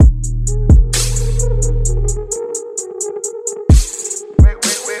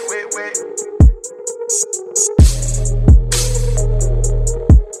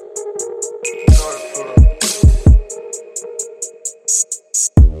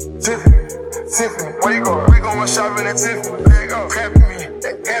Tiffany, Tiffany, where you going? We going shopping at Tiffany. There you go, capping me,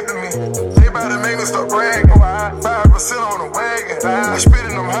 they capping me. They about to make me start bragging. 5% on the wagon. I spit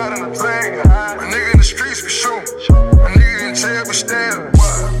in them hot in the dragon. My nigga in the streets, we shoot. My nigga in jail, we stabbing.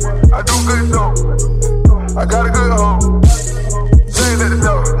 I do good though. I got a good hoe. Jay let it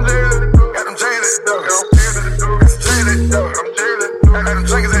go. Got them Jay let it go. Jay let it go. Got them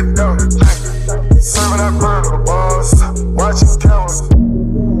Jenkins let it go. Serving that murder, boss. Watching cameras.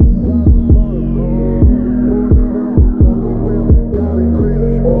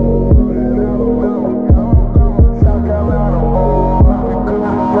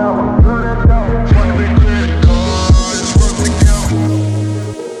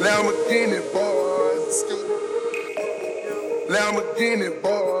 Lamborghini boys,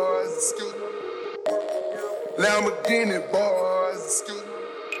 Lamborghini boys,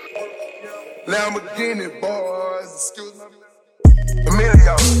 Lamborghini boys,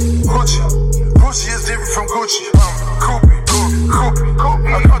 Emilio, Gucci is different from Gucci. Coupe.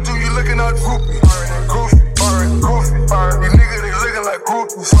 I come through you looking like groupie. Goofy. These niggas they looking like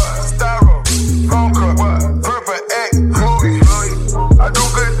groupies. Styro, phone cut, purple act, Louis. I do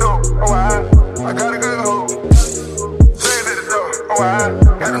good though. I got a good hoe.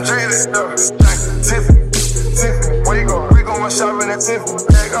 Got them Jay let it go. Tiffany, where you going? We going shopping at Tiffany.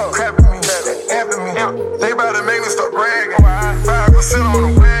 There you go, capping me, they capping me. They about to make me start bragging. 5% on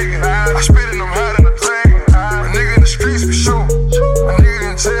the wagon. I spit in them hot in the dragon. My nigga in the streets, we shoot. My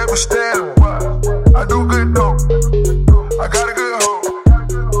nigga in jail, we stabbing. I do good though. I got a good hoe.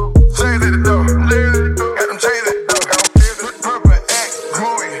 Jay let it go. Got them Jay let it go. Purple act,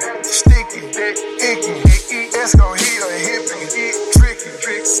 gluey, sticky, icky. Esco, he a hippie.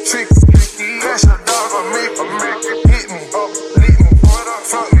 Tricky. That's a dog on me. Hit me, leave me.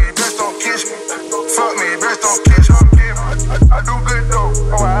 Fuck me, bitch, don't kiss me. Fuck me, bitch, don't kiss me. I do good though.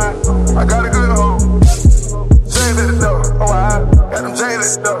 I got a good hoe. Jay let it go. Got them Jay let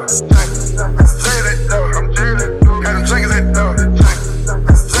it go. Jay let it go. Got them Jenkins let it go.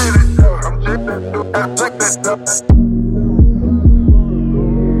 Jay let it go. Got them Jenkins let it go.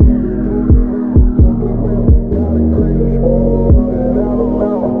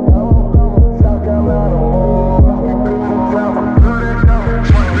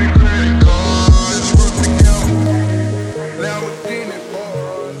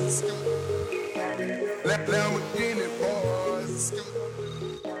 Lamborghini